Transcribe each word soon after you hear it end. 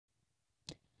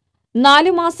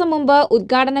4 മാസം മുമ്പ്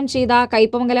ഉദ്ഘാടനം ചെയ്ത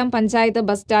കൈപ്പമംഗലം പഞ്ചായത്ത്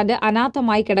ബസ് സ്റ്റാൻഡ്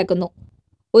അനാഥമായി കിടക്കുന്നു.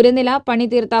 ഒരു നില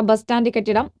പണിതീർത്ത ബസ് സ്റ്റാൻഡ്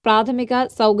കെട്ടിടം പ്രാഥമിക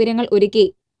സൗകര്യങ്ങൾ ഒരുക്കി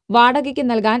വാടകയ്ക്ക്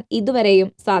നൽകാൻ ഇതുവരെയും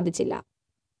സാധിച്ചില്ല.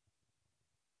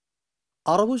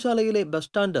 അറവുശാലയിലെ ബസ്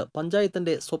സ്റ്റാൻഡ്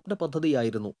പഞ്ചായത്തിന്റെ സ്വപ്ന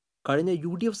പദ്ധതിയായിരുന്നു. കഴിഞ്ഞ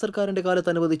UDF സർക്കാരിന്റെ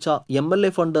കാലത്ത് അനുവദിച്ച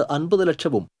MLA ഫണ്ട് 50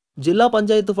 ലക്ഷവും ജില്ലാ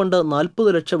പഞ്ചായത്ത് ഫണ്ട്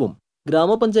 40 ലക്ഷവും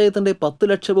ഗ്രാമപഞ്ചായത്തിന്റെ 10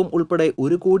 ലക്ഷവും ഉൾപ്പെടെ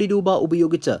 1 കോടി രൂപ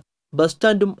ഉപയോഗിച്ച് ബസ്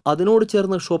സ്റ്റാൻഡും അതിനോട്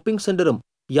ചേർന്ന് ഷോപ്പിംഗ് സെന്ററും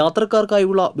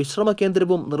യാത്രക്കാർക്കായുള്ള വിശ്രമ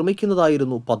കേന്ദ്രവും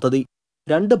നിർമ്മിക്കുന്നതായിരുന്നു പദ്ധതി.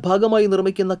 2 ഭാഗമായി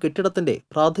നിർമ്മിക്കുന്ന കെട്ടിടത്തിന്റെ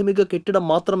പ്രാഥമിക കെട്ടിടം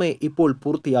മാത്രമേ ഇപ്പോൾ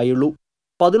പൂർത്തിയായുള്ളൂ.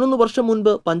 11 വർഷം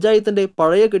മുൻപ് പഞ്ചായത്തിന്റെ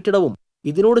പഴയ കെട്ടിടവും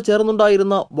ഇതിനോട്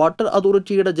ചേർന്നുണ്ടായിരുന്ന വാട്ടർ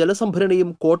അതോറിറ്റിയുടെ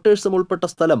ജലസംഭരണിയും ക്വാർട്ടേഴ്സും ഉൾപ്പെട്ട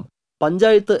സ്ഥലം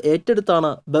പഞ്ചായത്ത് ഏറ്റെടുത്താണ്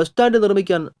ബസ് സ്റ്റാൻഡ്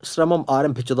നിർമ്മിക്കാൻ ശ്രമം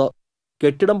ആരംഭിച്ചത്.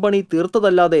 കെട്ടിടം പണി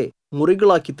തീർത്തതല്ലാതെ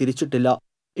മുറികളാക്കി തിരിച്ചിട്ടില്ല.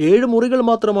 7 മുറികൾ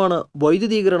മാത്രമാണ്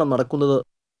വൈദ്യുതീകരണം നടക്കുന്നത്.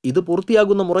 ഇത്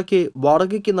പൂർത്തിയാകുന്ന മുറയ്ക്ക്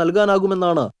വാടകയ്ക്ക്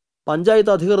നൽകാനാകുമെന്നാണ്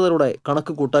പഞ്ചായത്ത് അധികൃതരുടെ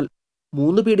കണക്കുകൂട്ടൽ.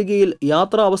 3 പീടികയിൽ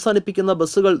യാത്ര അവസാനിപ്പിക്കുന്ന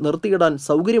ബസ്സുകൾ നിർത്തിയിടാൻ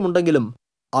സൗകര്യമുണ്ടെങ്കിലും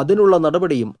അതിനുള്ള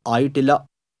നടപടിയും ആയിട്ടില്ല.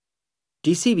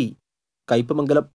 T.C.V. കൈപ്പമംഗലം.